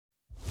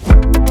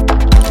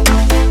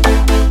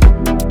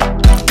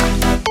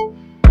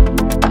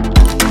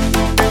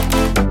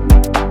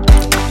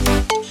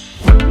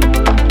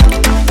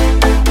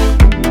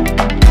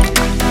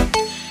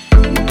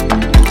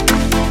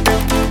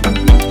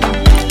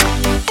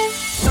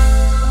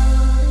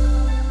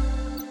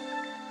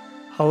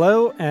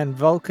and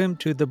welcome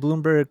to the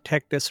Bloomberg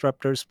Tech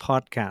Disruptors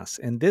podcast.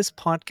 In this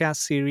podcast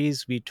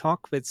series, we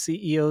talk with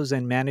CEOs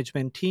and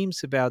management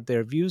teams about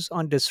their views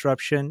on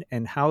disruption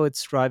and how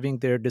it's driving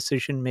their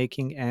decision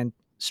making and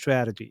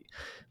strategy.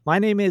 My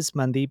name is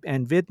Mandeep,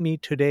 and with me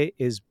today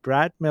is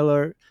Brad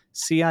Miller,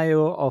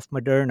 CIO of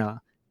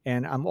Moderna.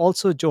 And I'm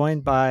also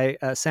joined by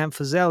Sam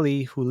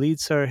Fazeli, who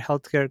leads our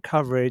healthcare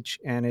coverage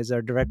and is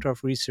our director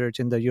of research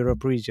in the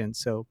Europe region.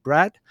 So,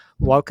 Brad,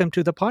 welcome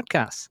to the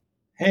podcast.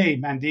 Hey,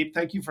 Mandeep,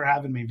 thank you for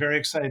having me. Very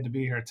excited to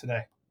be here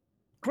today.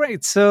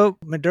 Great. So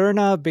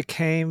Moderna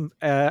became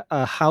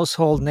a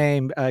household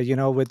name,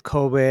 with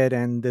COVID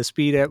and the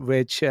speed at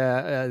which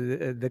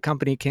the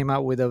company came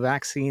out with a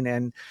vaccine.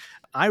 And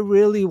I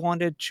really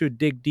wanted to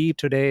dig deep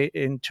today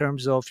in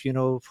terms of,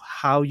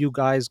 how you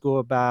guys go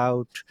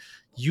about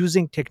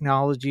using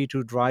technology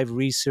to drive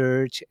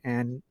research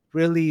and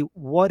really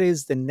what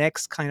is the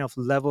next kind of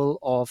level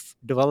of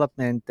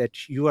development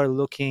that you are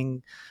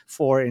looking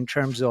for in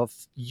terms of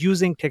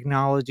using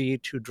technology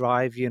to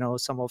drive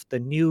some of the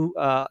new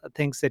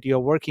things that you're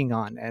working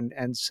on.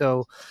 And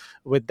so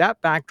with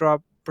that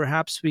backdrop,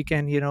 perhaps we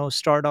can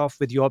start off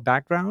with your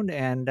background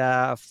and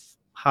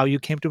how you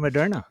came to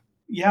Moderna.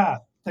 Yeah,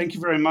 thank you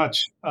very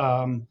much.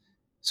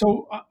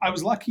 So I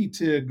was lucky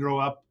to grow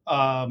up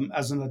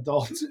as an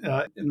adult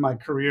in my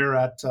career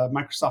at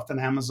Microsoft and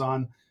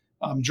Amazon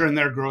during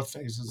their growth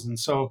phases. And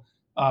so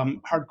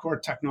hardcore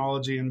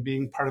technology and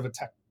being part of a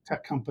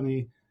tech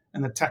company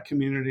and the tech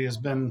community has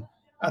been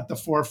at the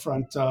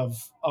forefront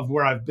of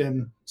where I've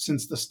been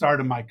since the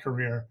start of my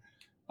career.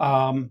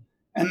 And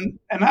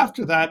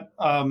after that,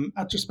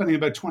 after spending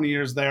about 20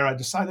 years there, I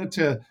decided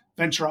to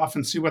venture off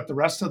and see what the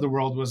rest of the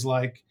world was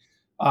like,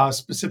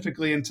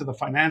 specifically into the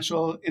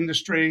financial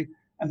industry.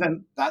 And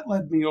then that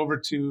led me over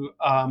to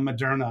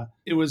Moderna.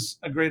 It was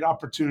a great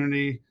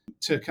opportunity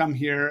to come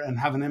here and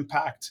have an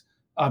impact,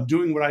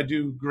 doing what I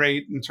do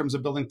great in terms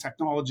of building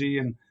technology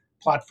and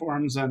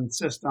platforms and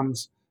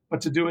systems, but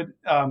to do it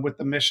with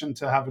the mission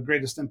to have the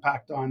greatest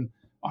impact on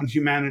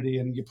humanity.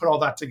 And you put all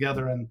that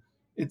together, and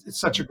it's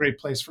such a great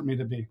place for me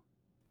to be.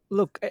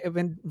 Look,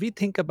 when we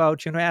think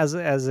about as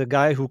a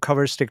guy who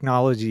covers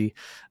technology,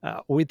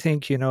 we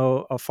think a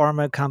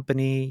pharma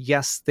company,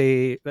 yes,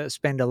 they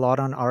spend a lot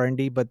on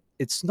R&D, but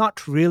it's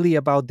not really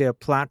about their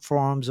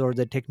platforms or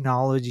the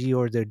technology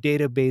or their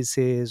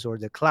databases or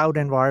the cloud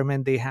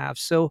environment they have.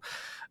 So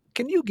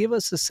can you give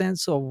us a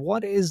sense of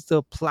what is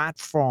the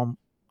platform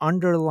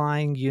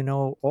underlying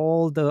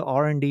all the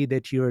R&D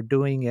that you're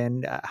doing,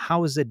 and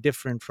how is it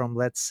different from,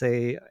 let's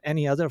say,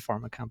 any other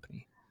pharma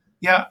company?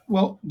 Yeah,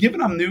 well, given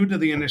I'm new to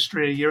the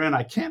industry a year in,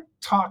 I can't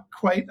talk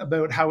quite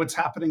about how it's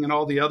happening in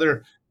all the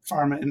other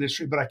pharma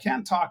industry, but I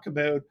can talk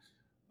about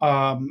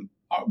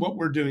what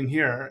we're doing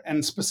here.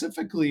 And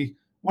specifically,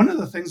 one of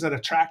the things that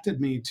attracted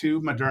me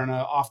to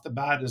Moderna off the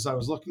bat as I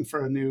was looking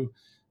for a new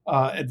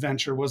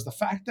adventure was the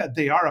fact that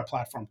they are a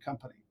platform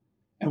company.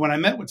 And when I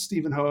met with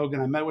Stephen Hogue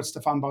and I met with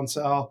Stefan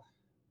Boncel,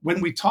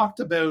 when we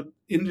talked about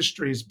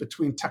industries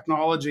between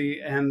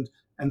technology and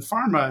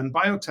pharma and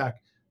biotech,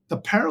 the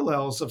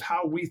parallels of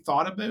how we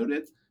thought about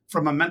it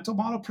from a mental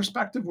model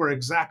perspective were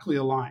exactly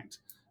aligned.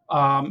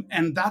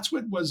 And that's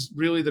what was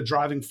really the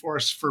driving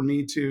force for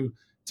me to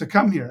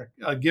come here,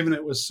 given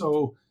it was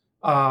so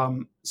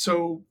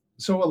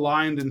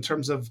aligned in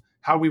terms of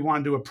how we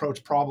wanted to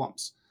approach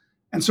problems.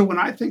 And so when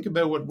I think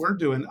about what we're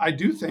doing, I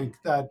do think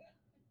that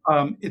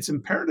it's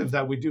imperative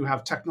that we do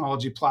have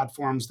technology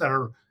platforms that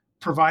are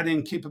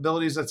providing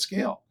capabilities at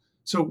scale.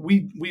 So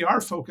we are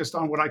focused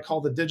on what I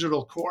call the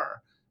digital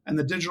core, and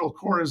the digital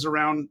core is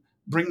around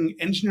bringing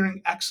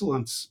engineering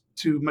excellence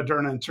to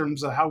Moderna in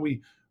terms of how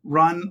we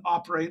run,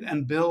 operate,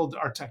 and build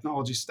our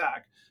technology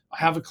stack. I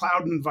have a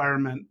cloud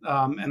environment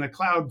and a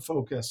cloud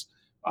focus,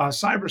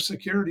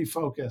 cybersecurity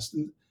focused,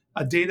 and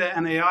a data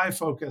and AI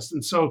focused.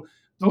 And so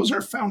those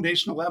are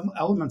foundational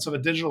elements of a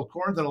digital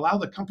core that allow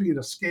the company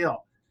to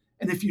scale.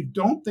 And if you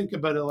don't think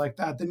about it like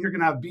that, then you're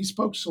going to have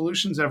bespoke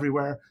solutions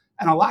everywhere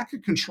and a lack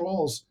of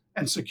controls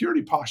and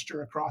security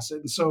posture across it.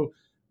 And so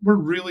we're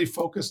really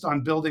focused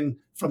on building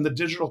from the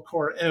digital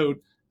core out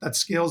that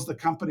scales the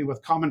company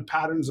with common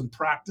patterns and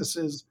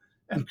practices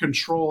and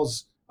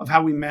controls of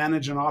how we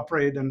manage and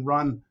operate and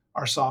run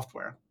our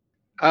software.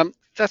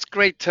 That's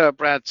great,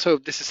 Brad. So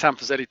this is Sam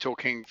Fazeli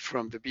talking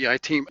from the BI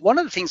team. One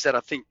of the things that I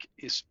think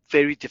is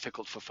very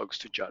difficult for folks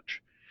to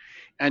judge,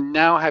 and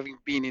now having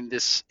been in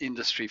this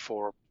industry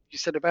for, you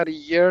said about a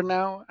year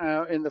now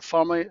in the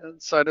pharma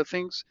side of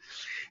things,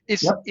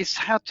 is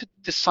how to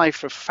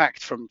decipher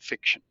fact from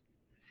fiction.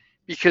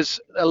 Because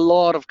a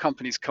lot of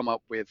companies come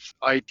up with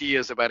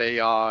ideas about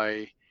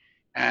AI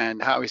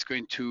and how it's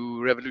going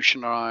to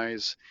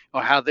revolutionize,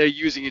 or how they're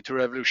using it to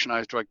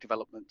revolutionize drug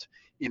development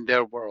in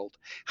their world.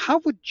 How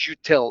would you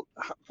tell,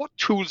 what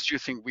tools do you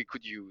think we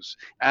could use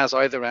as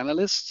either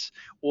analysts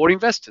or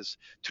investors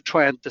to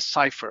try and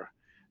decipher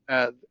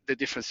the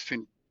difference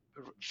between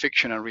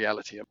fiction and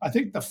reality? I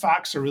think the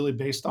facts are really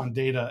based on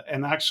data,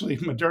 and actually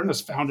Moderna's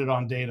founded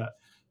on data.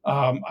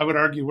 I would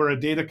argue we're a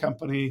data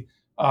company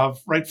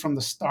right from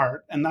the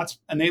start, and that's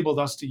enabled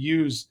us to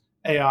use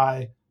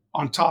AI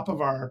on top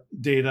of our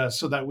data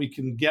so that we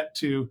can get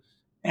to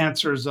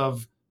answers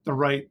of the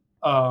right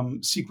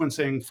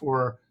sequencing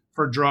for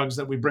drugs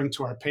that we bring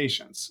to our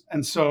patients.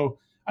 And so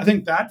I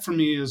think that for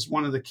me is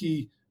one of the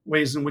key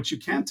ways in which you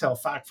can tell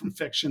fact from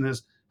fiction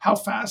is how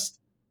fast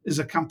is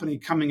a company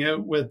coming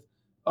out with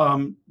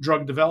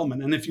drug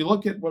development. And if you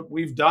look at what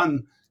we've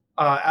done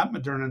at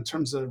Moderna in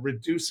terms of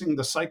reducing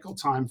the cycle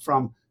time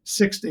from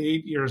 6 to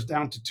 8 years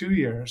down to 2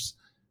 years,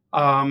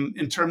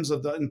 in terms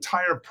of the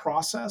entire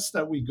process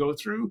that we go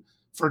through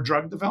for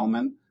drug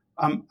development,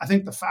 I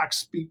think the facts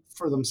speak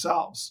for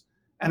themselves.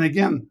 And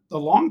again, the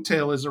long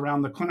tail is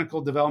around the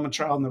clinical development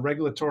trial and the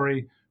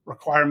regulatory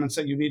requirements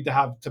that you need to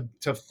have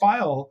to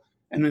file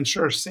and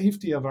ensure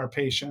safety of our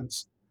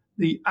patients.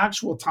 The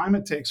actual time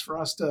it takes for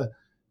us to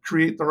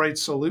create the right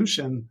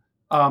solution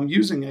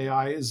using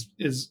AI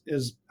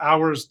is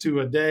hours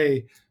to a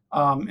day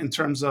in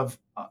terms of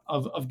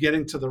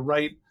getting to the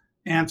right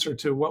answer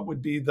to what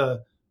would be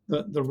the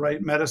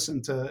right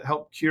medicine to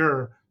help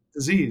cure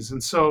disease.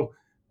 And so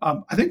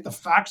I think the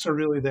facts are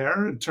really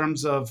there in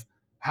terms of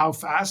how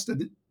fast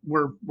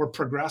we're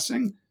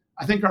progressing.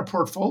 I think our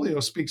portfolio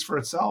speaks for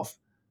itself.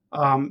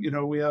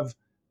 We have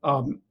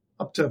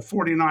up to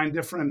 49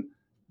 different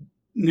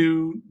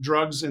new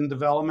drugs in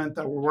development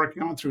that we're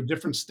working on through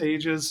different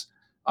stages.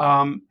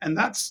 And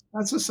that's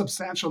a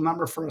substantial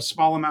number for a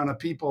small amount of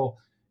people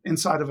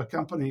inside of a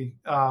company.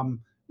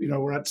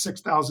 We're at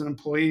 6,000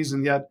 employees,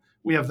 and yet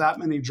we have that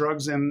many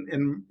drugs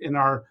in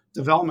our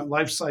development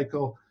life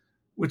cycle,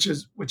 which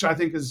I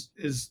think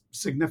is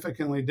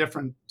significantly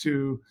different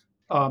to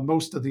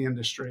most of the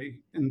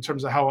industry in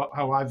terms of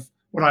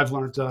what I've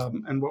learned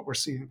and what we're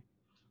seeing.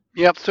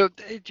 Yeah. So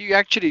do you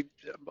actually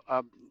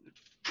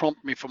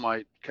prompt me for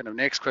my kind of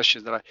next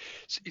question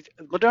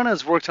Moderna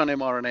has worked on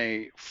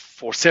mRNA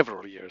for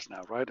several years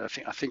now, right?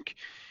 I think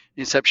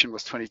inception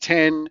was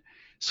 2010.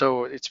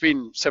 So it's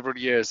been several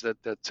years a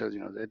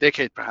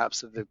decade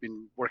perhaps, that they've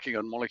been working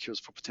on molecules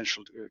for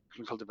potential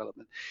clinical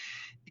development.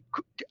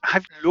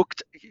 Have you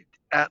looked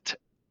at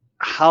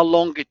how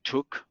long it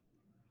took,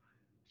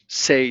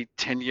 say,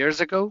 10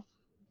 years ago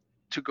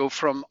to go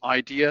from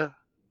idea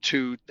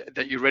to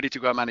that you're ready to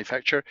go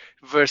manufacture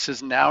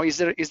versus now? Is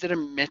there a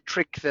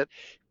metric that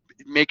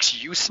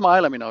makes you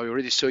smile? I mean, I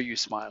already saw you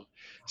smile.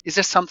 Is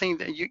there something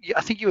that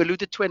I think you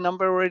alluded to a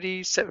number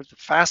already,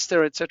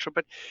 faster, etc.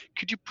 But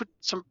could you put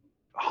some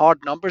hard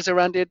numbers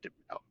around it?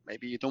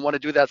 Maybe you don't want to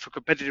do that for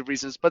competitive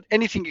reasons, but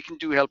anything you can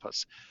do help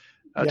us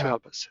to Yeah.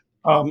 help us.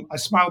 I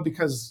smile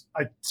because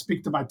I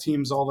speak to my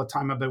teams all the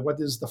time about what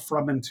is the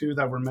from and to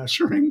that we're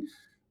measuring,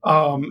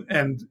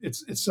 and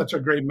it's such a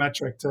great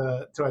metric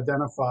to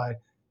identify.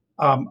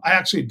 I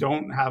actually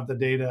don't have the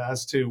data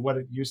as to what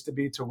it used to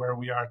be to where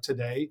we are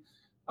today.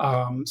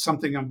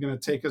 Something I'm going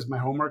to take as my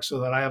homework so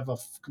that I have a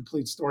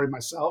complete story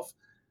myself.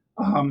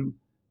 Um,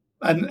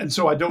 and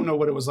so I don't know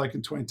what it was like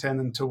in 2010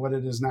 and to what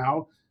it is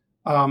now.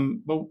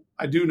 But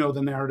I do know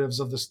the narratives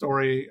of the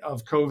story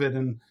of COVID,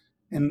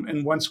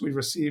 and once we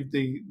received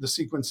the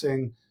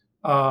sequencing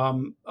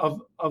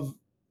of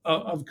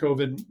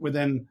COVID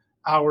within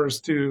hours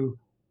to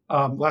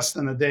less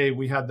than a day,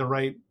 we had the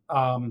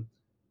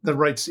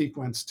right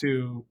sequence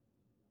to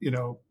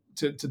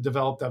to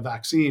develop that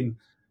vaccine.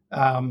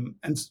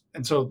 And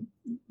so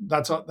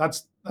that's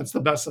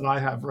the best that I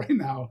have right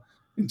now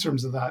in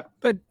terms of that.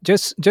 But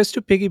just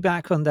to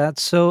piggyback on that,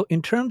 so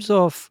in terms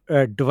of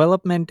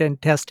development and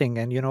testing,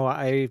 and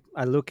I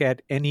look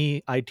at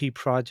any IT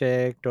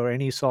project or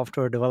any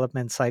software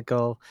development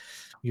cycle,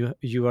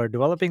 you are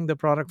developing the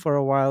product for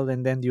a while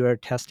and then you are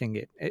testing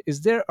it.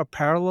 Is there a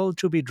parallel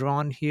to be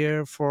drawn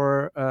here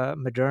for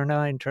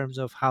Moderna in terms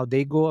of how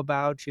they go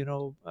about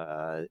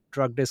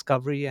drug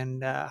discovery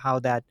and how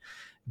that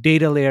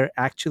data layer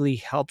actually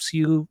helps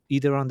you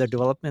either on the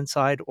development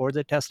side or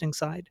the testing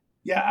side?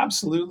 Yeah,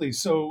 absolutely.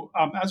 So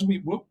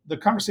the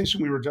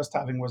conversation we were just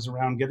having was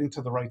around getting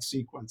to the right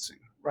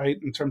sequencing,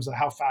 right? In terms of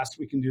how fast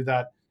we can do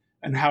that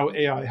and how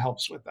AI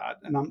helps with that.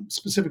 And I'm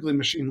specifically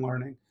machine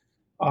learning.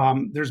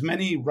 There's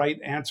many right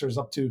answers,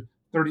 up to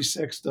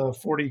 36 to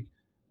 40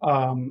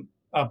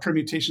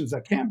 permutations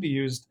that can be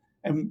used,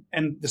 and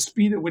the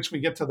speed at which we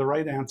get to the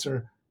right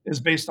answer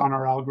is based on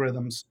our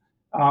algorithms.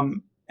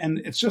 And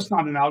it's just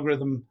not an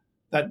algorithm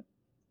that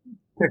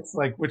picks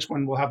like which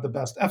one will have the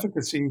best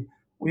efficacy.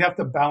 We have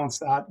to balance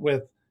that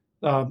with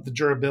the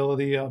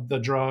durability of the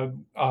drug,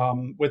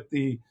 with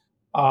the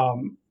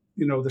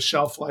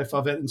shelf life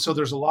of it, and so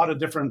there's a lot of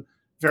different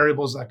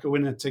variables that go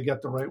in it to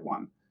get the right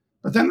one.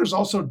 But then there's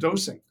also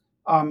dosing,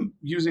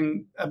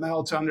 using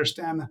ML to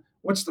understand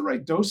what's the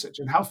right dosage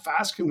and how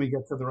fast can we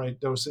get to the right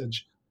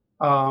dosage,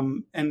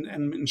 and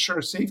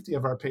ensure safety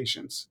of our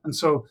patients. And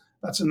so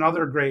that's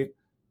another great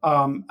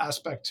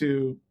aspect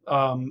to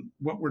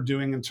what we're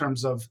doing in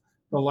terms of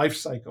the life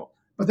cycle.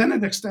 But then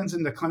it extends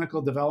into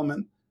clinical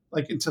development,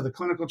 like into the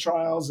clinical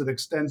trials. It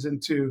extends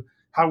into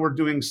how we're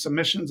doing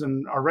submissions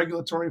and our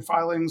regulatory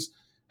filings,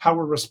 how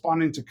we're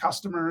responding to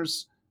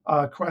customers'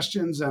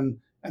 questions and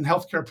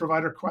healthcare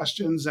provider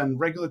questions and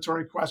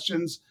regulatory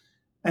questions.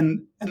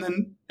 And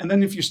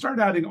then if you start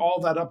adding all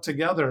that up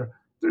together,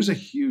 there's a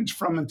huge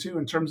from and to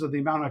in terms of the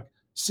amount of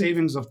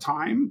savings of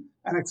time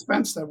and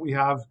expense that we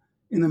have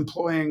in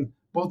employing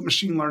both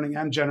machine learning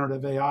and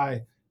generative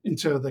AI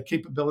into the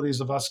capabilities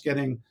of us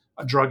getting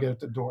a drug out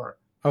the door.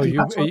 Oh, And you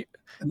that's what you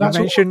and you that's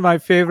what mentioned my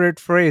favorite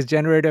phrase,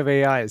 generative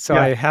AI. So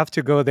yeah. I have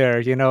to go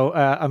there.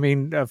 I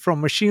mean,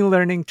 from machine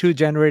learning to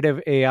generative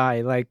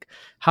AI, like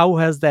how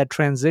has that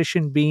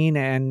transition been,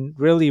 and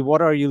really,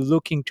 what are you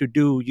looking to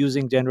do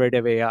using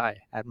generative AI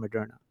at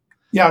Moderna?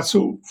 Yeah,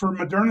 so for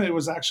Moderna, it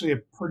was actually a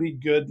pretty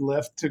good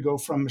lift to go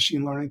from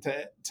machine learning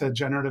to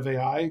generative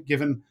AI,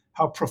 given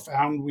how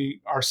profound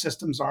our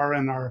systems are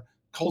and our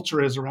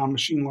culture is around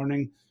machine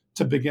learning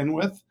to begin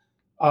with.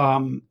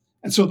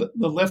 And so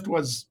the lift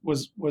was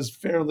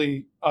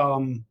fairly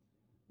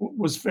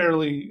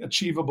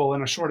achievable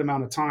in a short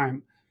amount of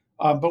time.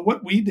 But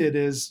what we did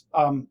is,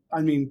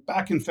 I mean,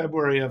 back in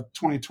February of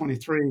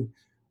 2023,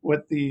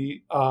 with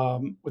the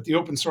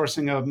open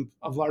sourcing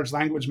of large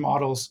language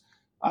models,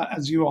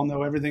 as you all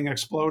know, everything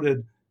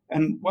exploded.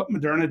 And what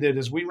Moderna did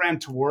is we ran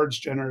towards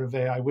generative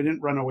AI. We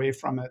didn't run away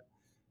from it.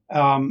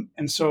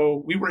 And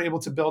so we were able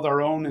to build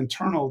our own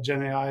internal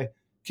Gen AI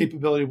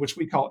capability, which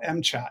we call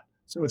MChat.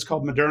 So it's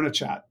called Moderna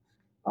Chat.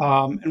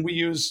 And we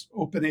use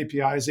open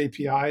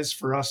APIs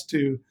for us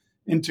to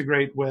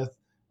integrate with.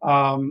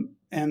 But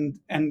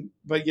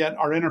yet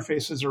our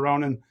interface is our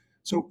own. And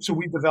so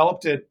we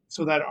developed it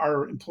so that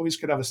our employees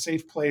could have a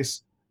safe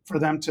place for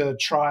them to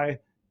try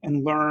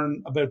and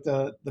learn about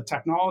the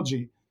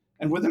technology.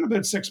 And within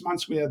about 6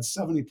 months, we had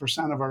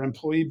 70% of our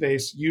employee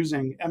base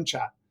using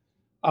MChat.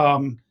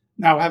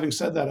 Now, having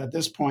said that, at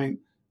this point,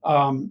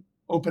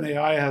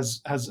 OpenAI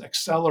has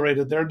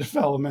accelerated their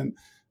development,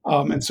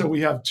 and so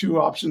we have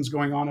two options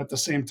going on at the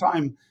same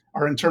time: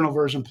 our internal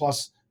version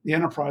plus the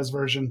enterprise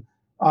version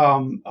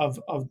of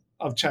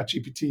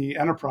ChatGPT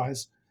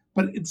Enterprise.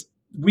 But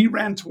we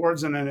ran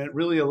towards it, and it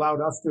really allowed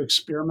us to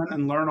experiment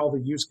and learn all the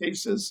use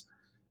cases.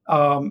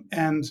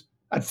 And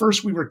at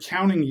first, we were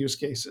counting use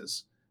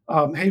cases.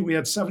 Hey, we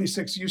had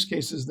 76 use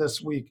cases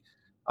this week.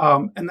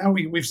 And now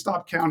we've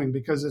stopped counting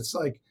because it's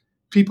like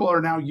people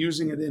are now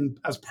using it in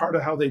as part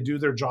of how they do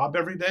their job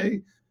every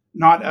day,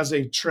 not as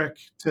a trick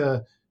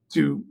to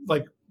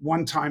like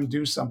one time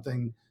do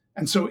something.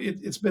 And so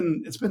it's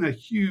been a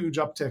huge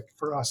uptick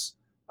for us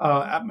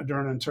at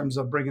Moderna in terms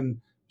of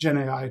bringing Gen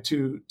AI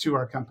to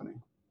our company.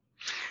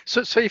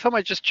 So if I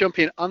might just jump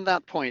in on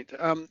that point,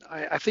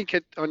 I think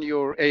on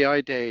your AI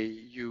day,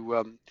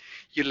 you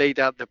laid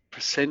out the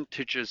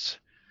percentages,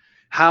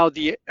 how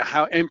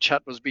MChat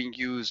was being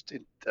used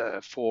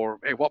for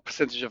what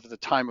percentage of the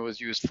time it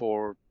was used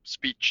for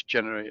speech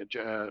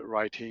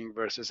writing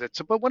versus it.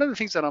 So, but one of the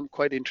things that I'm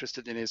quite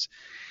interested in is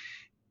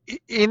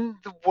in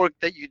the work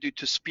that you do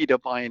to speed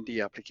up IND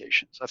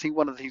applications. I think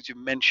one of the things you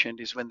mentioned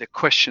is when the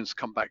questions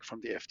come back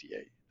from the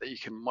FDA, that you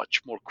can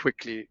much more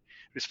quickly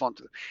respond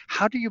to them.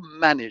 How do you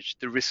manage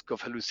the risk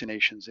of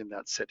hallucinations in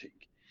that setting?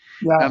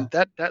 Yeah.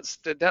 That's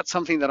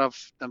something that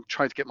I'm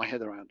trying to get my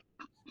head around.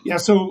 Yeah,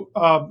 so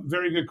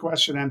very good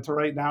question. And to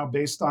right now,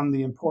 based on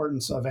the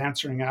importance of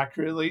answering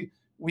accurately,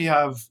 we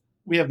have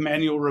we have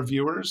manual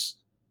reviewers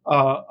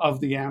of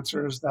the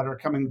answers that are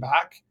coming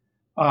back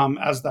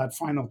as that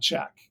final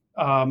check.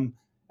 And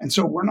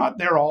so we're not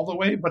there all the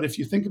way, but if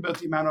you think about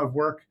the amount of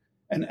work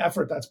and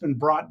effort that's been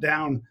brought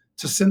down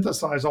to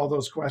synthesize all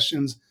those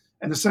questions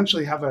and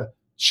essentially have a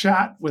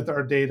chat with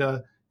our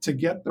data to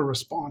get the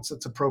response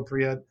that's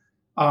appropriate,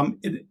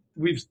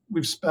 we've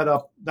sped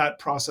up that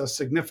process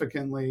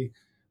significantly,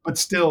 but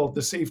still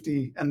the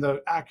safety and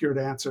the accurate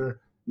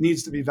answer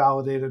needs to be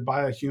validated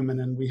by a human,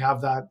 and we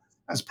have that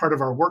as part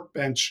of our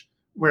workbench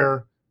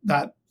where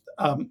that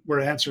where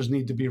answers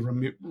need to be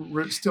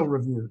still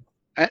reviewed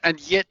And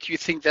yet you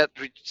think that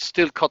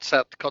still cuts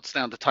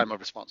down the time of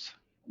response.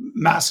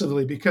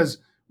 massively, because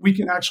we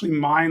can actually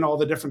mine all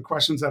the different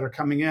questions that are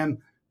coming in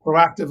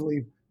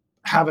proactively,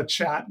 have a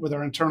chat with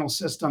our internal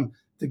system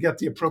to get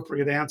the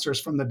appropriate answers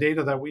from the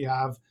data that we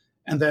have,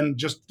 and then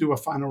just do a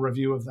final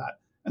review of that.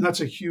 And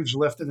that's a huge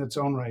lift in its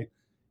own right.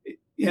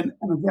 And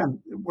again,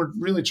 we're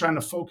really trying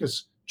to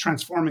focus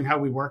transforming how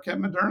we work at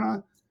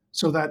Moderna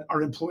so that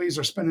our employees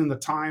are spending the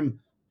time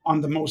on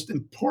the most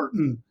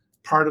important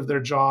part of their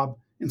job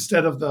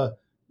instead of the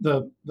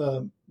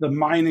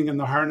mining and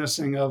the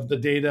harnessing of the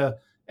data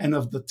and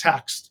of the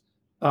text,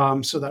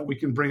 so that we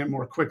can bring it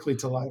more quickly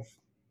to life.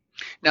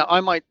 Now,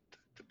 I'm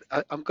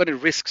going to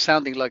risk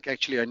sounding like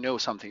actually I know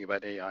something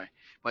about AI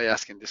by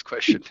asking this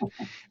question.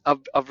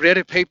 I've read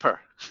a paper,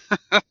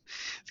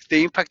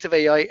 the impact of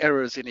AI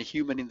errors in a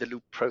human in the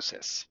loop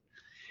process,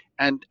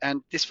 and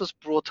this was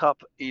brought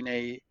up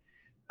in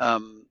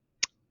um,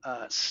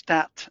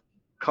 stat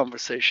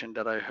conversation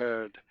that I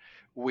heard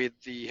with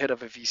the head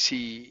of a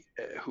VC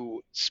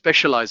who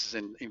specializes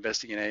in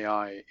investing in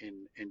AI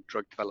in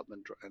drug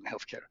development and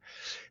healthcare.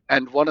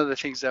 And one of the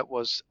things that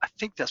was, I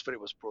think that's what it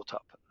was brought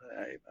up.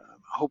 I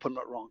hope I'm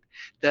not wrong.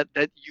 That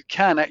you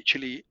can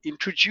actually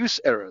introduce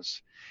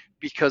errors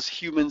because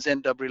humans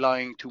end up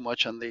relying too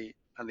much on the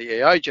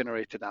AI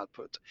generated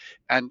output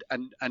and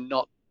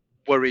not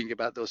worrying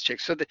about those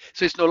checks. So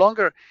it's no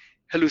longer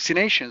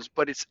hallucinations,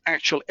 but it's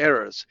actual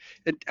errors.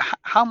 And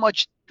how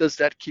much does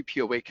that keep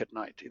you awake at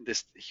night in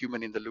this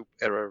human in the loop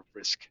error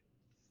risk?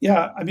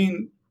 Yeah, I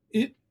mean,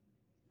 it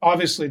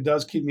obviously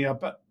does keep me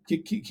up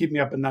keep me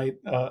up at night.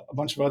 A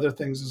bunch of other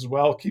things as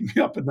well keep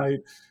me up at night.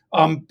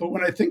 But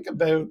when I think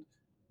about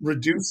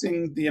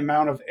reducing the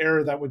amount of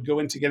error that would go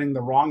into getting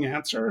the wrong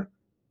answer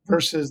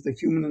versus the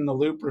human in the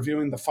loop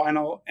reviewing the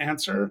final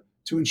answer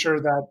to ensure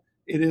that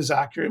it is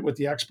accurate with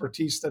the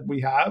expertise that we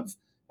have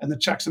and the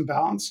checks and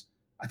balance,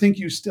 I think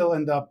you still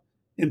end up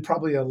in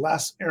probably a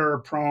less error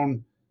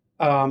prone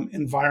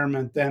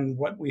environment than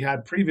what we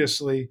had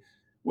previously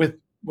with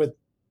with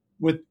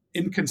with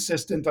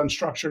inconsistent,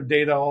 unstructured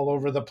data all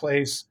over the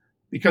place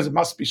because it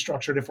must be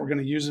structured if we're going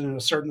to use it in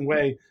a certain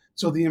way.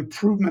 So the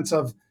improvements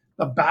of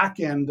the back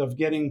end of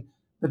getting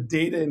the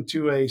data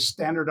into a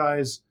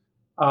standardized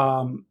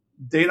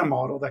data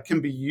model that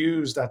can be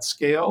used at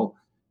scale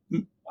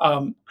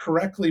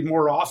correctly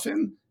more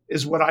often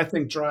is what I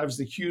think drives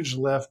the huge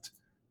lift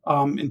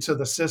into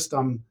the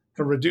system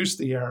to reduce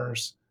the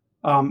errors.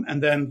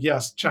 And then,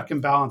 yes, check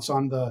and balance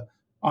on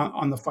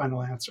the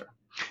final answer.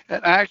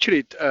 And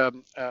actually,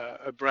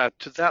 Brad,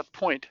 to that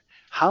point,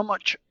 how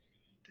much?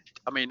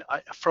 I mean,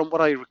 from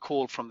what I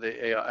recall from the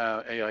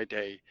AI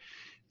day,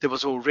 there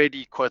was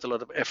already quite a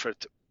lot of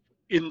effort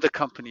in the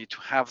company to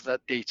have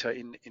that data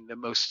in the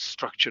most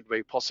structured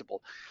way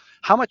possible.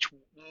 How much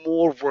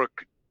more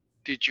work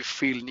did you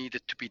feel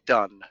needed to be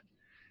done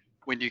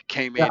when you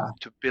came Yeah. in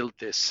to build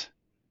this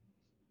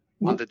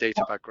on Well, the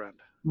data background?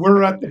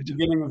 we're at Background the data.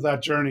 beginning of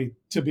that journey,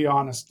 to be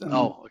honest, and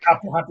Oh,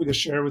 okay. happy to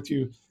share with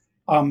you.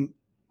 Um,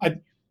 I,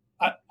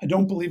 I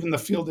don't believe in the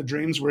field of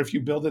dreams where if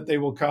you build it, they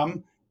will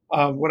come.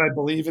 What I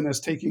believe in is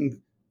taking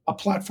a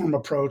platform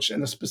approach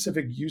and a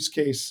specific use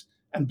case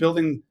and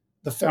building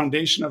the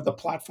foundation of the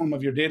platform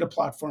of your data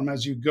platform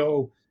as you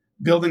go,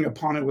 building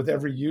upon it with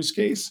every use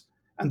case.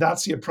 And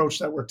that's the approach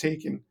that we're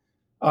taking.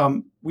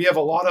 We have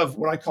a lot of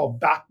what I call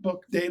back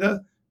book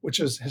data, which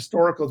is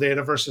historical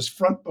data versus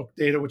front book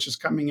data, which is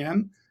coming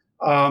in.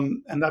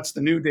 And that's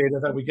the new data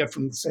that we get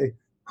from, say,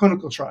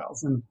 clinical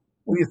trials. And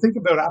when you think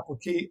about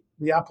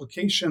the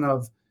application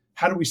of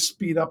how do we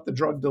speed up the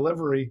drug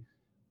delivery,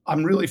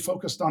 I'm really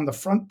focused on the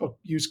front book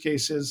use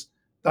cases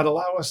that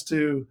allow us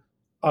to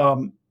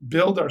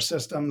build our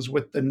systems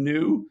with the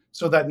new,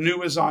 so that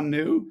new is on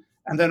new.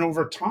 And then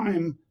over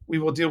time, we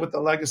will deal with the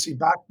legacy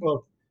back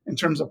book in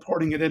terms of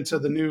porting it into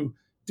the new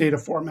data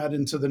format,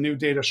 into the new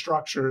data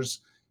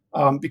structures,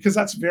 because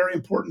that's very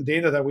important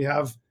data that we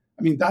have.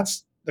 I mean,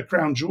 that's the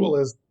crown jewel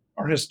is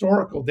our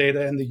historical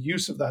data and the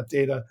use of that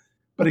data.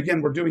 But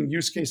again, we're doing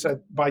use case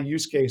by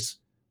use case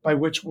by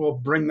which we'll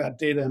bring that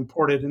data and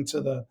port it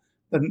into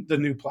the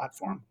new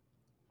platform.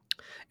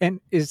 And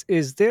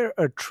is there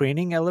a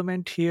training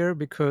element here?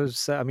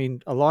 Because I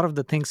mean, a lot of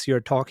the things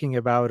you're talking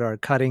about are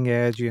cutting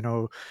edge,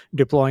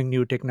 deploying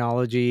new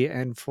technology,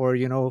 and for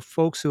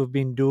folks who've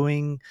been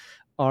doing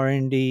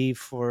R&D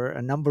for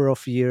a number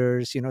of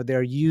years,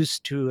 they're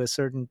used to a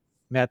certain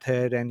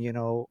method and a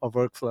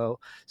workflow.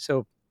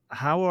 So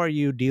how are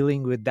you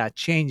dealing with that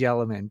change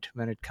element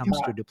when it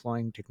comes to Yeah,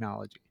 deploying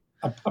technology?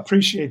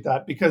 appreciate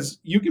that because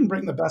you can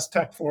bring the best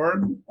tech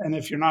forward, and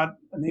if you're not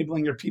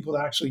enabling your people to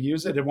actually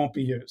use it, it won't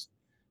be used.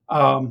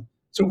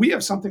 So we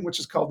have something which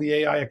is called the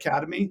AI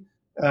Academy,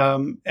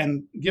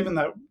 and given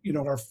that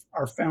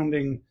our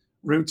founding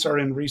roots are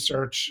in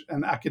research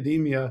and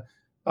academia,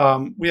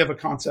 we have a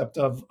concept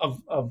of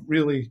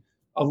really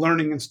a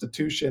learning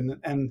institution,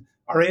 and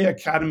our AI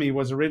Academy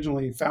was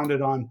originally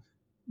founded on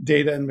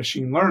data and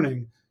machine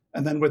learning,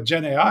 and then with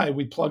Gen AI,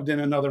 we plugged in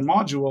another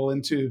module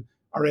into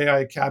our AI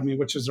Academy,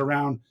 which is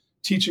around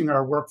teaching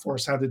our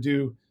workforce how to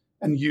do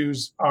and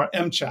use our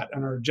MChat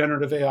and our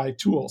generative AI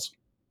tools.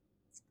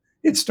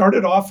 It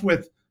started off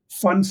with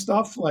fun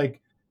stuff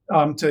like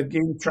to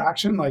gain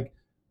traction, like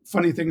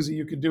funny things that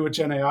you could do with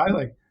Gen AI,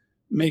 like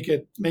make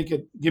it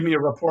give me a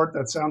report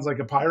that sounds like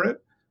a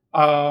pirate,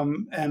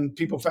 and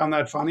people found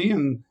that funny,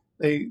 and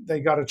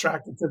they got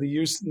attracted to the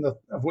use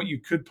of what you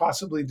could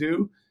possibly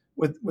do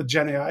with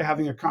Gen AI,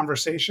 having a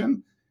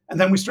conversation. And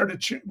then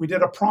we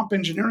did a prompt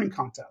engineering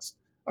contest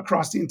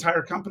across the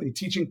entire company,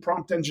 teaching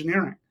prompt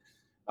engineering.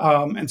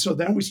 And so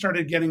then we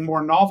started getting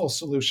more novel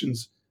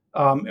solutions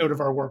out of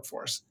our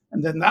workforce.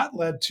 And then that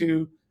led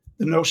to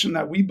the notion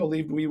that we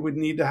believed we would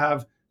need to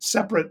have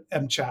separate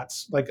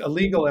MChats, like a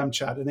legal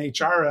MChat, an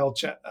HRL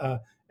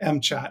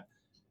MChat.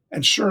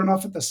 And sure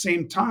enough, at the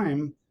same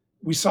time,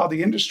 we saw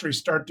the industry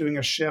start doing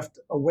a shift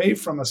away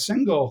from a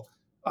single,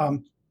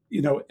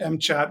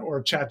 MChat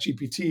or Chat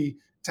GPT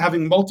to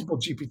having multiple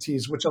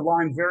GPTs, which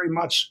aligned very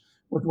much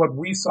with what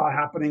we saw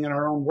happening in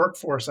our own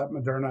workforce at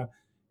Moderna.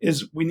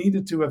 Is we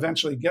needed to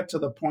eventually get to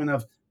the point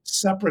of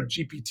separate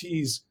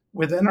GPTs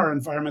within our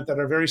environment that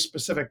are very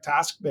specific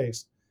task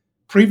based.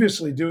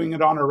 Previously, doing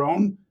it on our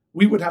own,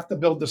 we would have to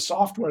build the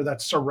software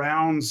that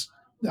surrounds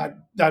that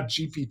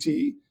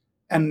GPT,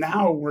 and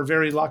now we're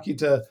very lucky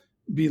to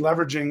be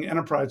leveraging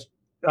enterprise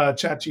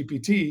chat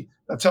GPT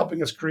that's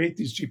helping us create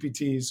these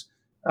GPTs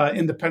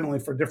independently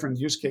for different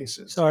use So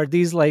cases. are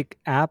these like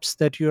apps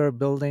that you're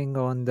building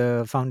on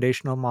the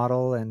foundational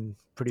model and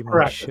pretty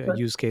Correct. much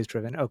use case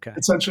driven? Okay.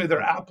 Essentially,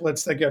 they're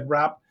applets that get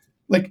wrapped,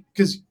 like,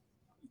 because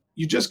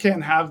you just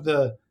can't have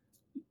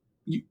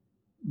you,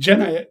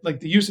 Gen AI, like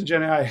the use of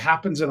Gen AI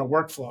happens in a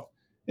workflow.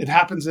 It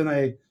happens in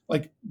a,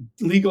 like,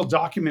 legal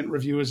document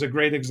review is a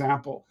great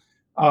example.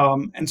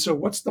 And so,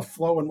 what's the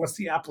flow and what's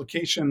the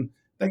application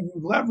that you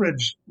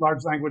leverage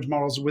large language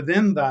models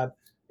within that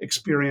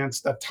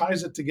experience that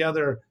ties it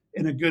together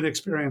in a good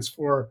experience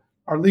for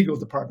our legal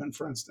department,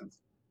 for instance?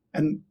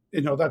 And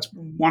that's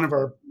one of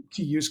our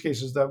key use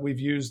cases that we've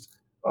used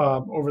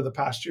over the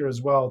past year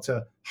as well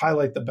to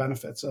highlight the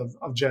benefits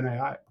of Gen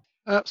AI.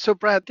 So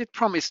Brad did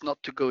promise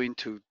not to go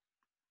into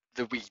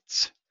the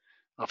weeds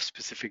of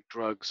specific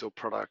drugs or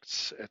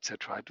products,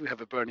 etc. I do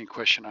have a burning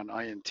question on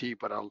INT,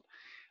 but I'll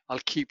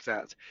keep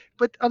that.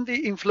 But on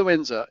the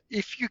influenza,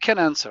 if you can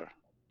answer,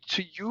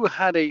 so you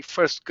had a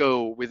first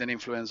go with an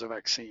influenza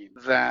vaccine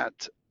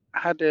that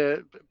had a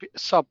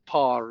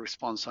subpar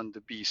response on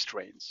the B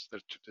strains, the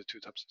two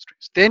types of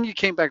strains. Then you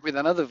came back with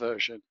another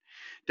version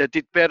that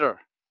did better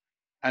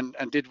and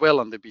did well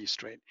on the B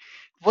strain.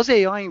 Was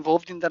AI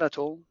involved in that at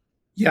all?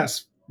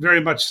 Yes,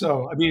 very much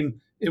so. I mean,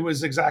 it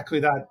was exactly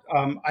that.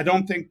 I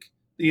don't think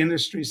the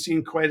industry's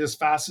seen quite as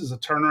fast as a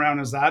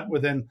turnaround as that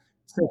within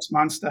 6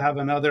 months to have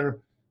another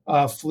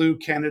flu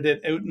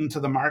candidate out into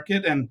the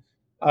market. And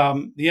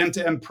the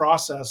end-to-end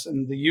process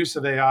and the use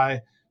of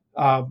AI,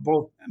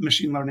 both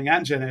machine learning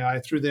and Gen AI,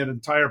 through that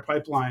entire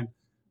pipeline,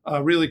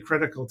 really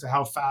critical to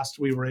how fast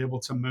we were able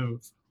to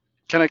move.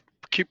 Can I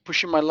keep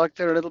pushing my luck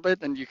there a little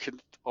bit, and you can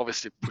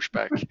obviously push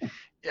back?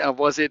 Yeah,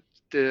 was it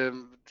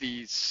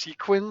the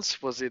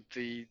sequence? Was it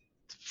the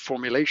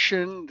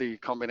formulation, the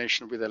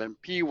combination with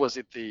LMP? Was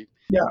it the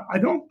Yeah, I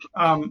don't.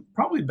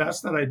 Probably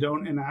best that I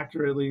don't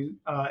inaccurately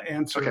okay?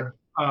 answer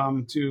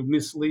to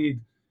mislead.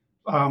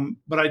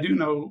 But I do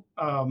know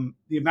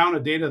the amount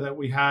of data that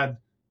we had,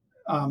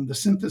 the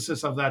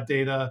synthesis of that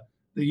data,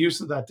 the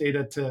use of that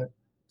data to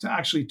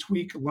actually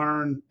tweak,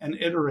 learn, and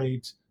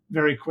iterate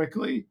very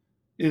quickly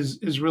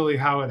is really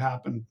how it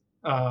happened.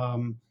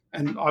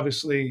 And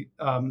obviously,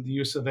 the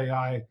use of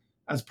AI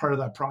as part of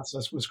that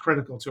process was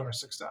critical to our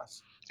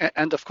success.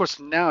 And of course,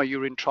 now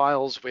you're in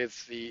trials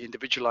with the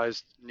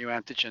individualized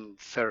neoantigen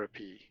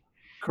therapy,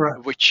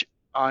 Correct. which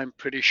I'm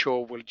pretty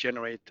sure will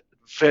generate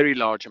very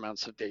large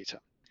amounts of data.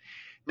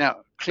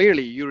 Now,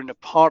 clearly, you're in a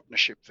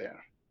partnership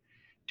there.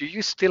 Do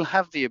you still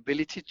have the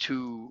ability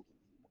to,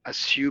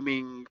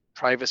 assuming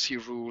privacy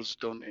rules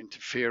don't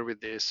interfere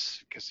with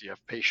this because you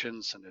have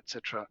patients and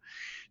etc.,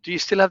 do you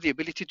still have the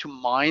ability to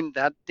mine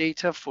that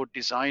data for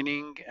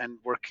designing and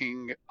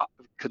working,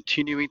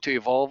 continuing to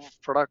evolve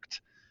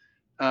product?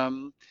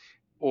 Um,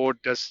 or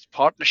does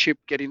partnership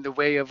get in the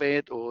way of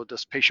it, or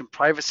does patient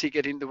privacy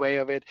get in the way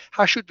of it?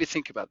 How should we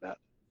think about that?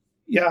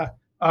 Yeah,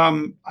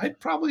 I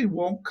probably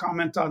won't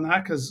comment on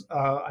that because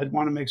I'd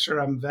want to make sure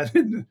I'm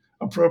vetted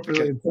Okay.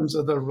 appropriately in terms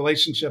of the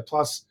relationship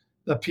plus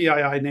the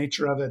PII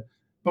nature of it.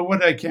 But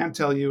what I can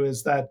tell you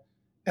is that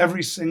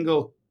every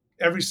single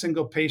every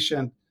single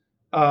patient,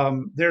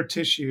 their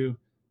tissue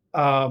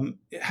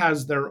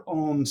has their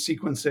own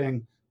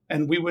sequencing,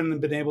 and we wouldn't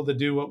have been able to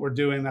do what we're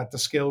doing at the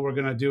scale we're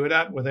going to do it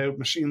at without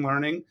machine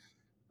learning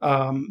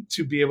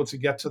to be able to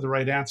get to the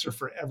right answer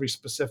for every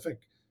specific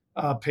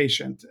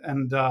patient.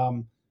 And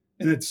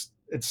it's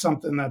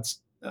something that's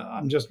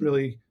I'm just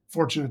really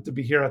fortunate to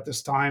be here at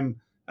this time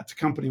at the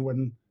company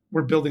when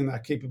we're building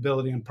that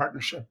capability and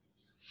partnership.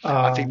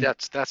 I think Um,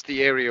 that's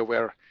the area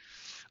where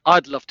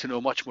I'd love to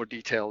know much more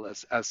detail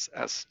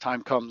as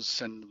time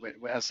comes and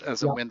as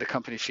and yeah, when the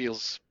company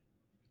feels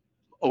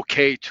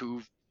okay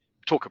to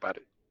talk about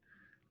it.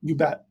 you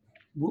bet.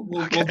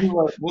 Okay,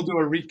 We'll do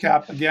a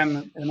recap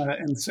again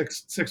in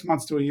 6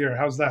 months to a year.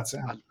 How's that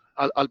sound?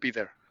 I'll be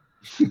there.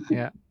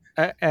 Yeah.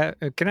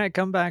 Can I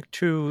come back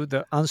to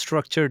the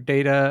unstructured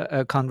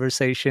data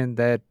conversation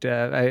that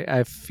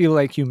I feel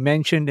like you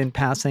mentioned in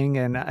passing,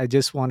 and I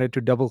just wanted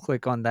to double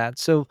click on that.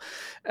 So,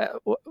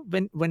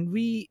 when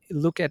we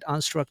look at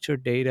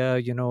unstructured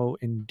data,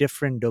 in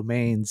different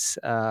domains,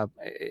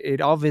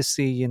 it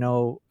obviously,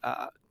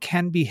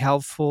 can be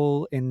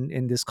helpful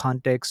in this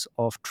context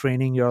of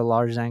training your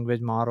large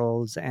language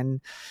models,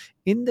 and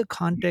in the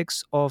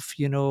context of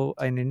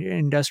an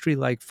industry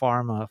like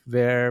pharma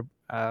where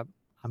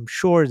I'm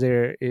sure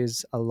there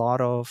is a lot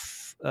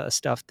of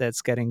stuff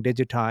that's getting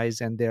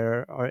digitized, and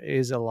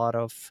is a lot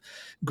of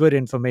good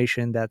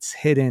information that's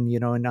hidden,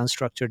 in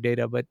unstructured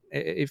data. But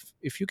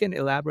if you can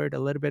elaborate a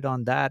little bit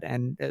on that,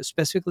 and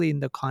specifically in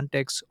the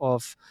context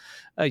of,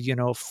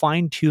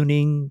 fine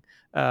tuning,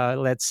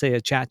 let's say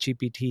a Chat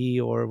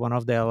GPT or one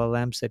of the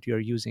LLMs that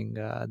you're using,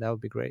 that would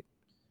be great.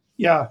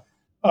 Yeah.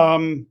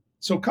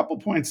 So a couple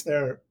points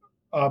there.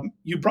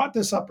 You brought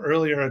this up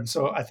earlier, and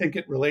so I think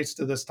it relates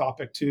to this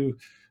topic too,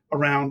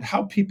 around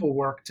how people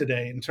work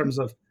today in terms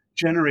of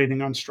generating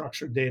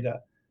unstructured data.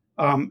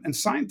 And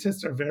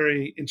scientists are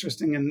very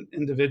interesting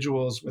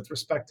individuals with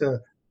respect to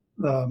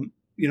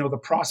the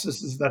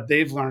processes that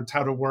they've learned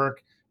how to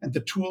work and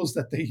the tools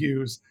that they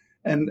use.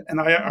 And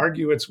I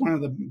argue it's one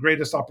of the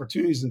greatest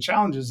opportunities and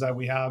challenges that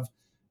we have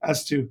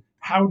as to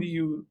how do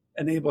you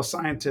enable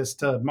scientists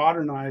to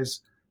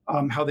modernize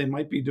how they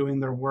might be doing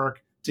their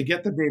work, to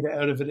get the data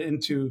out of it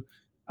into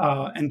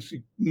and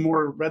to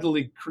more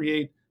readily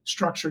create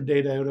structured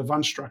data out of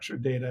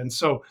unstructured data. And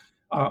so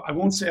I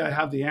won't say I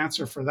have the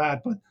answer for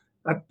that, but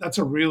that's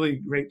a really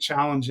great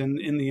challenge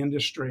in the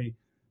industry.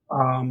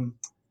 Um,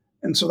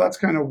 and so that's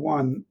kind of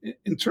one.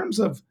 In terms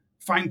of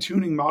fine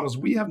tuning models,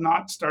 we have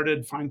not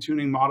started fine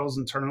tuning models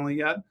internally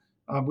yet.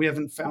 We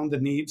haven't found the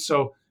need.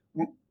 So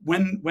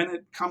when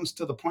it comes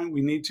to the point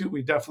we need to,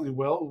 we definitely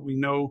will. We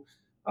know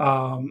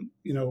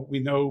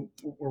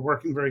we're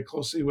working very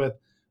closely with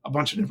a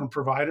bunch of different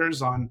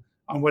providers on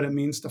what it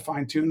means to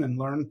fine tune and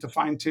learn to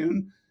fine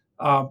tune.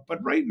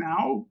 But right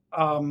now,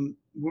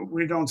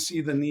 we don't see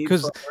the need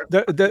for.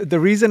 Because the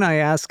reason I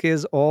ask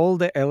is all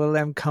the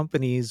LLM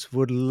companies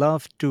would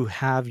love to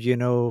have,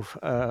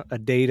 a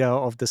data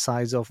of the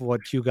size of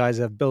what you guys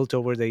have built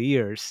over the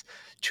years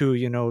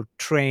to,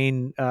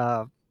 train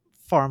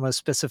pharma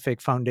specific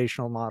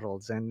foundational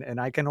models.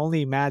 And I can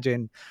only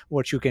imagine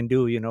what you can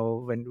do,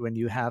 when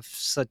you have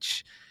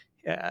such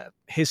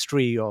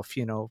history of,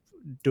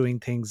 doing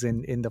things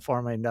in the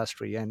pharma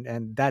industry,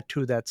 and that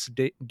too, that's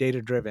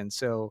data driven.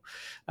 So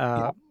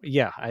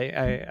yeah,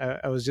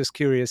 I was just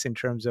curious in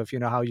terms of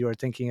how you are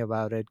thinking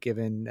about it,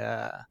 given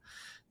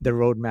the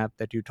roadmap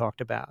that you talked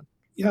about.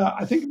 Yeah,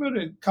 I think about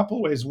it a couple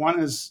of ways. One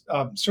is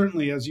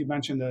certainly, as you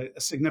mentioned, a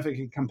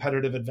significant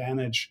competitive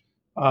advantage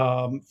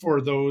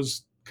for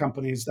those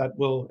companies that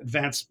will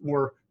advance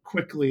more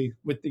quickly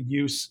with the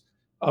use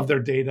of their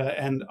data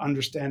and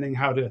understanding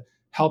how to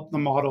help the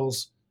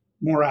models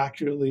more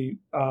accurately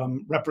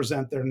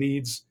represent their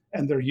needs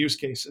and their use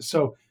cases.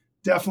 So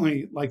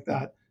definitely like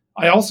that.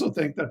 I also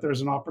think that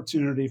there's an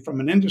opportunity from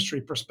an industry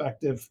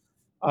perspective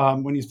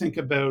when you think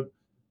about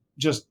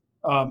just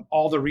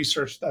all the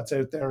research that's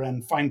out there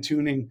and fine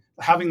tuning,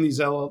 having these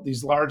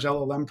large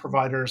LLM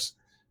providers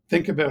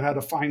think about how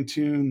to fine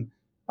tune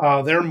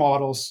their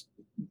models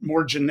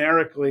more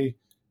generically,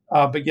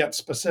 but yet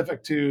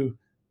specific to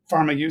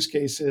pharma use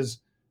cases.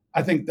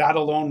 I think that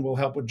alone will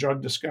help with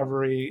drug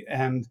discovery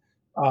and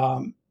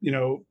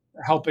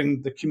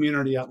helping the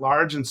community at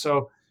large. And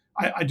so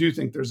I do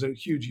think there's a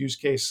huge use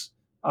case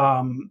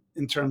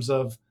in terms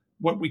of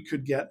what we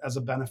could get as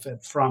a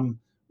benefit from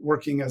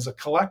working as a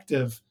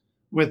collective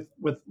with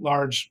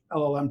large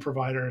LLM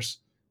providers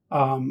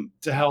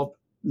to help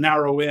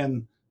narrow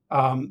in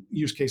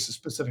use cases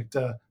specific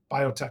to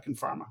biotech and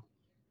pharma.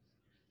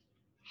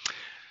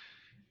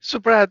 So,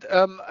 Brad,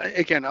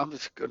 again, I'm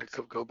just going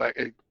to go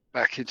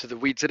back into the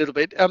weeds a little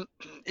bit.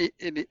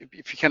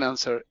 If you can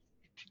answer,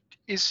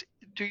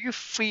 do you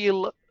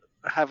feel,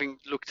 having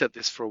looked at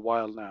this for a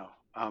while now,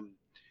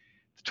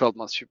 the 12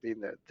 months you've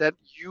been there, that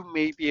you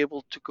may be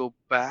able to go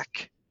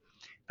back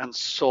and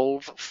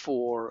solve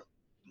for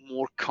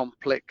more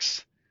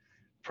complex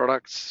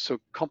products, so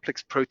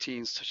complex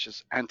proteins such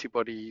as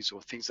antibodies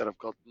or things that have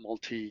got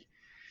multi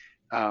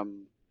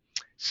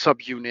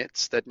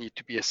subunits that need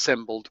to be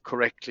assembled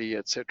correctly,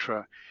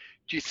 etc.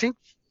 Do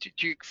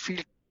you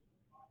feel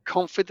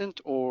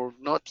confident, or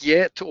not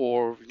yet,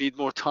 or need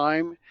more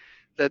time,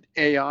 that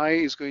AI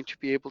is going to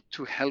be able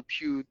to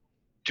help you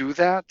do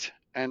that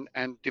and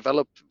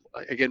develop,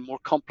 again, more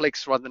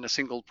complex rather than a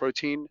single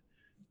protein?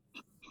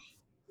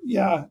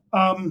 Yeah.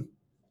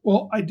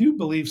 Well, I do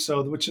believe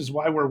so, which is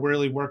why we're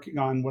really working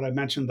on what I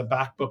mentioned, the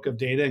back book of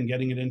data and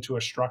getting it into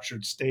a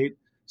structured state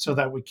so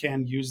that we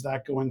can use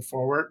that going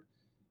forward.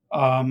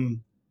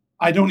 Um,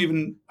 I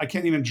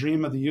can't even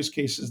dream of the use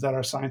cases that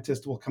our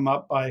scientists will come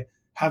up by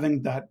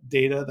having that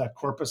data, that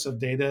corpus of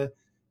data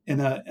in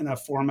a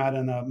format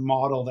and a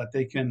model that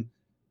they can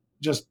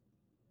just,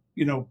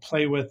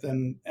 play with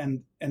and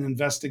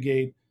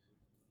investigate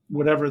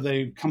whatever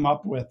they come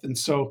up with. And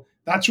so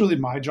that's really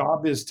my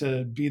job, is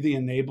to be the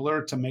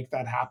enabler to make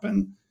that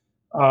happen.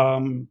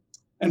 Um,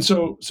 and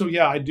so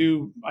yeah, I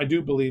do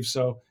believe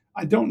so.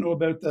 I don't know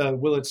about the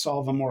will it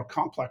solve a more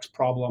complex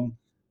problem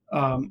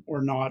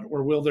or not,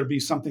 or will there be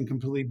something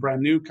completely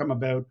brand new come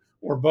about,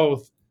 or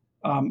both.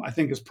 I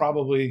think is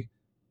probably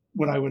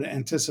what I would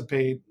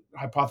anticipate,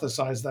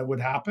 hypothesize that would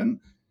happen.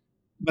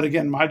 But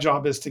again, my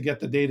job is to get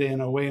the data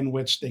in a way in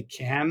which they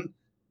can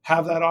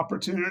have that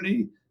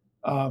opportunity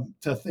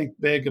to think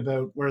big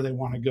about where they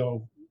want to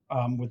go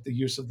with the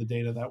use of the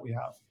data that we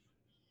have.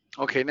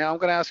 Okay, now I'm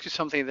going to ask you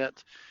something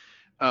that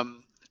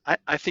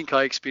I think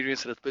I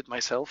experienced a little bit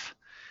myself.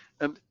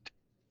 Um,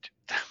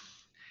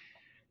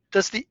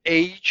 does the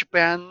age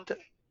band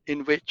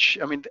in which,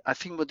 I mean, I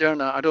think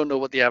Moderna, I don't know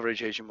what the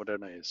average age in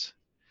Moderna is.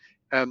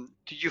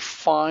 Do you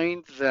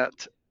find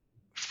that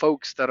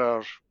folks that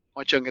are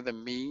much younger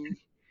than me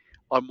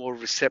are more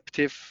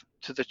receptive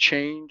to the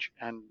change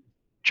and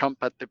jump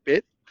at the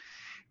bit,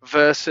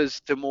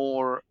 versus the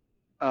more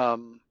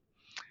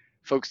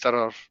folks that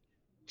are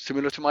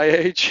similar to my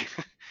age?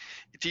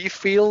 Do you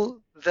feel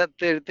that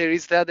there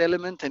is that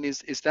element, and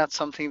is that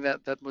something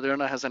that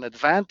Moderna has an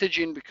advantage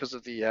in because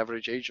of the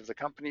average age of the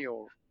company,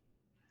 or?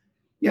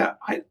 Yeah,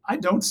 I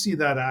don't see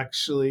that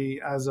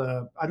actually as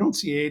a I don't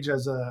see age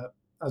as a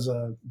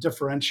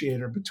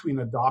differentiator between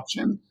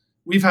adoption.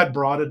 We've had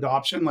broad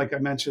adoption, like I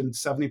mentioned,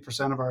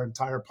 70% of our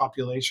entire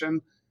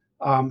population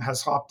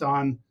has hopped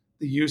on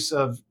the use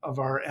of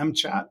our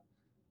MChat,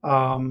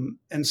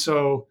 and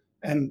so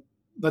and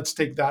let's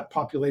take that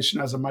population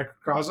as a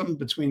microcosm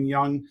between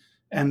young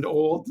and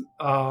old,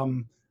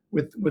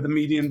 with a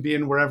median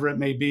being wherever it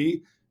may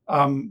be.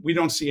 We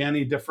don't see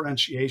any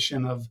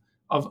differentiation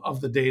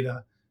of the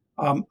data.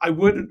 I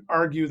would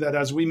argue that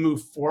as we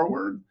move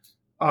forward,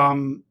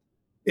 um,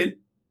 it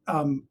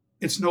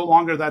it's no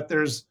longer that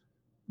there's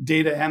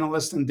data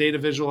analyst and data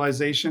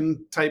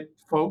visualization type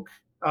folk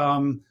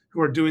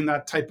who are doing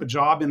that type of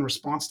job in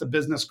response to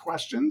business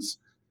questions.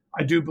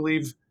 I do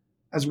believe,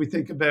 as we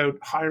think about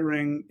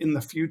hiring in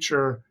the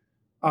future,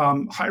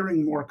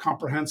 hiring more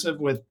comprehensive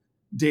with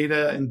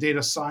data and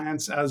data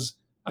science as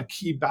a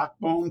key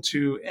backbone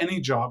to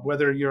any job,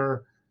 whether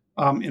you're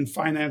in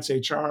finance,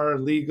 HR,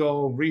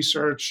 legal,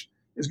 research,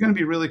 is going to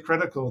be really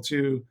critical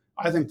to,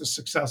 I think, the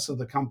success of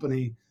the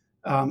company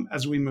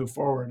as we move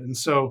forward. And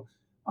so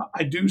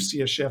I do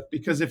see a shift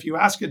because if you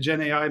ask a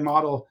Gen AI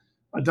model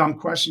a dumb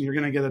question, you're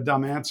going to get a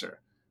dumb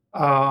answer.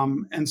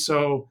 And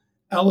so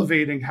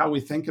elevating how we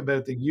think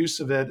about the use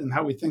of it and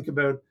how we think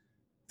about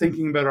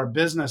thinking about our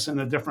business in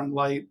a different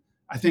light,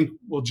 I think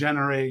will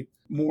generate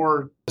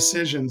more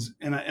decisions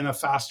in a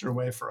faster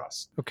way for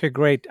us. Okay,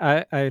 great.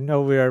 I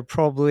know we are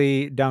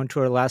probably down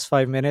to our last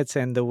 5 minutes,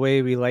 and the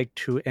way we like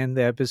to end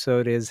the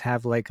episode is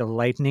have like a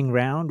lightning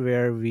round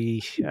where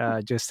we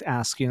just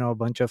ask, a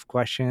bunch of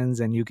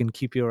questions, and you can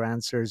keep your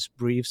answers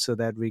brief so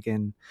that we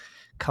can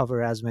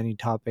cover as many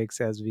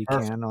topics as we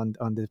Perfect. can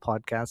on the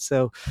podcast.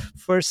 So,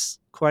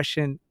 first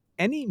question: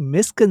 any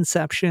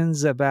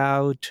misconceptions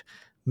about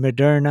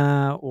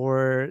Moderna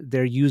or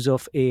their use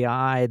of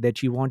AI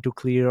that you want to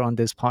clear on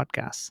this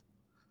podcast?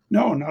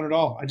 No, not at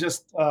all. I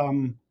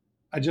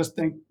just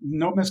think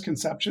no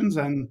misconceptions,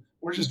 and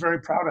we're just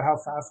very proud of how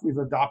fast we've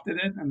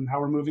adopted it and how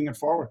we're moving it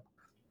forward.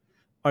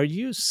 Are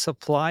you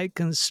supply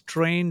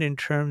constrained in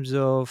terms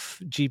of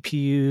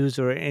GPUs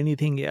or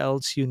anything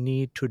else you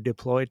need to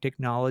deploy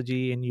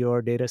technology in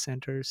your data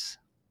centers?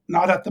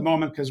 Not at the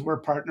moment because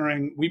we're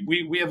partnering.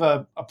 We have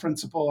a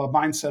principle, a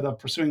mindset of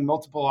pursuing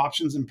multiple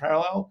options in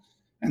parallel.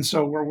 And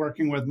so we're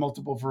working with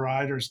multiple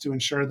providers to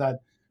ensure that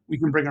we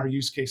can bring our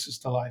use cases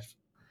to life.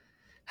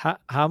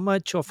 How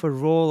much of a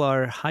role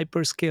are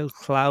hyperscale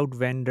cloud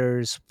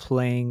vendors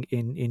playing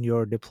in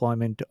your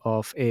deployment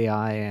of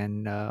AI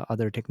and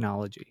other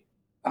technology?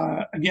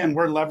 Again,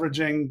 we're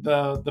leveraging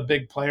the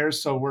big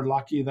players, so we're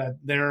lucky that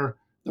they're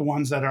the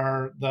ones that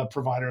are the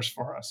providers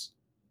for us.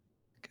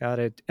 Got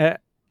it.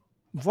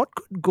 What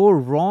could go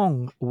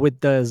wrong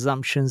with the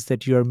assumptions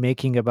that you're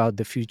making about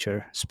the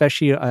future,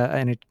 especially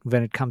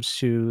when it comes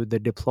to the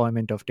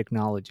deployment of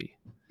technology?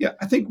 Yeah,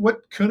 I think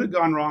what could have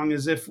gone wrong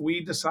is if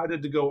we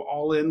decided to go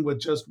all in with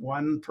just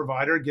one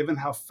provider, given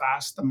how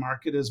fast the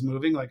market is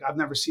moving. Like, I've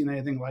never seen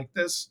anything like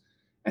this.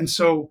 And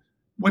so,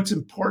 what's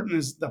important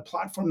is the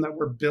platform that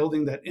we're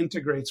building that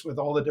integrates with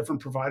all the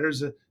different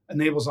providers, that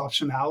enables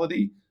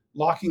optionality.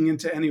 Locking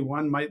into any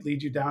one might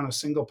lead you down a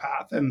single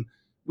path. And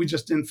we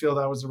just didn't feel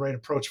that was the right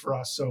approach for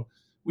us. So,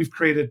 we've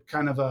created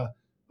kind of a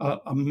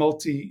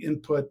multi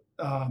input,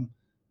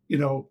 you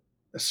know,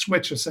 a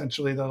switch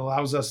essentially that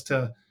allows us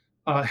to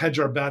hedge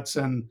our bets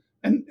and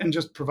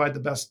just provide the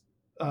best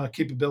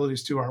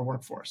capabilities to our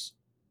workforce.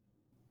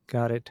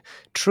 Got it.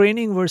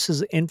 Training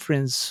versus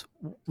inference,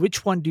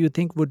 which one do you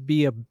think would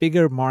be a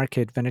bigger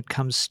market when it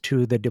comes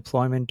to the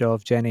deployment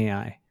of Gen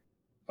AI?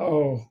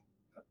 Oh,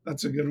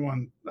 that's a good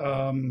one.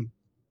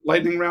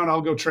 Lightning round,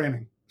 I'll go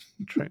training.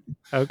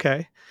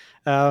 Okay.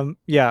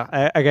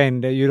 Yeah.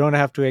 Again, you don't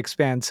have to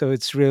expand. So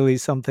it's really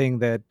something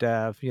that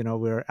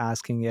we're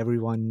asking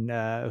everyone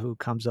who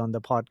comes on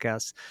the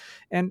podcast.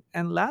 And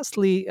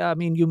lastly, I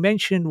mean, you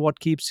mentioned what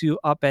keeps you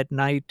up at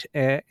night.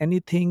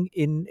 Anything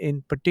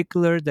in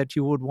particular that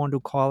you would want to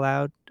call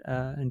out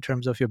in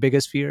terms of your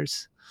biggest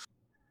fears?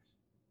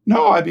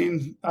 No, I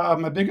mean,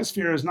 my biggest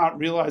fear is not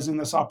realizing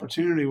this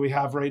opportunity we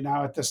have right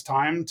now at this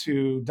time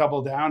to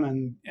double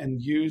down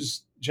and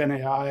use Gen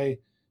AI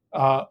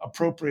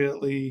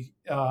appropriately,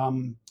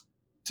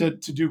 to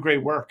do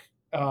great work.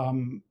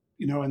 And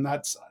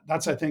that's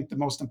I think the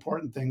most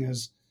important thing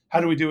is how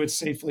do we do it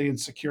safely and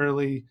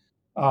securely,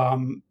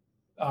 um,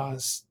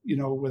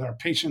 with our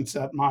patients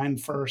at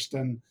mind first,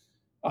 and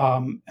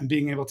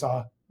being able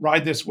to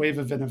ride this wave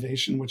of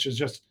innovation, which is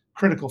just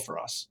critical for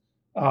us,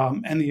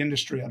 and the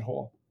industry at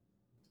whole.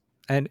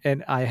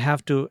 And I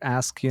have to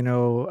ask,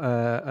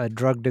 a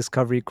drug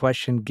discovery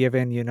question.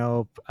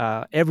 Given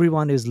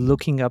everyone is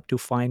looking up to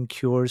find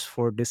cures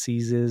for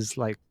diseases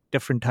like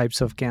different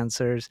types of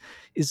cancers,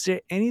 is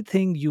there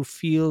anything you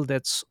feel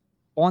that's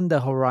on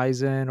the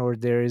horizon, or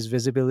there is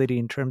visibility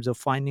in terms of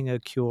finding a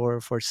cure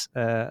for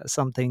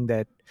something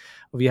that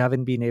we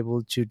haven't been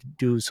able to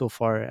do so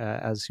far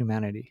as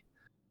humanity?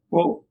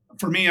 Well,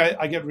 for me,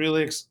 I get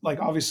really like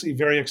obviously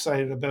very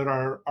excited about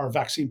our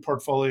vaccine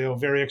portfolio.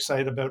 Very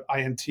excited about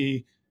INT,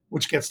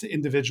 which gets to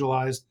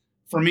individualized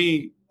for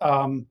me,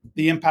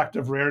 the impact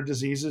of rare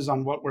diseases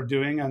on what we're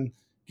doing, and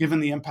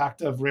given the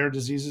impact of rare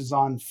diseases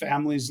on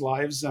families'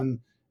 lives, and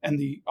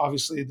the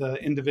obviously the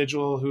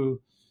individual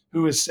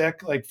who is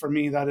sick, like for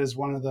me, that is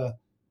one of the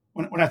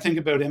when I think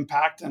about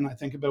impact and I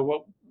think about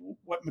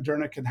what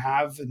Moderna can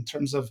have in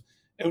terms of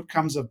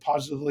outcomes of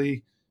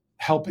positively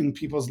helping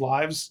people's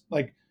lives,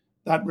 like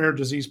that rare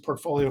disease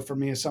portfolio for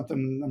me is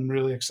something I'm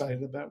really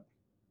excited about.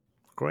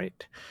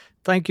 Great.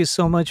 Thank you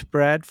so much,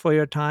 Brad, for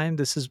your time.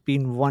 This has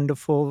been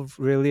wonderful.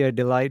 Really a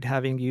delight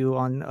having you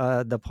on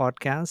the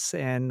podcast.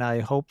 And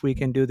I hope we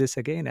can do this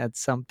again at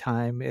some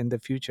time in the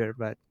future.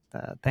 But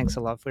thanks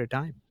a lot for your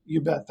time.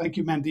 You bet. Thank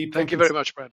you, Mandeep. Thank Thank you you. very much, Brad.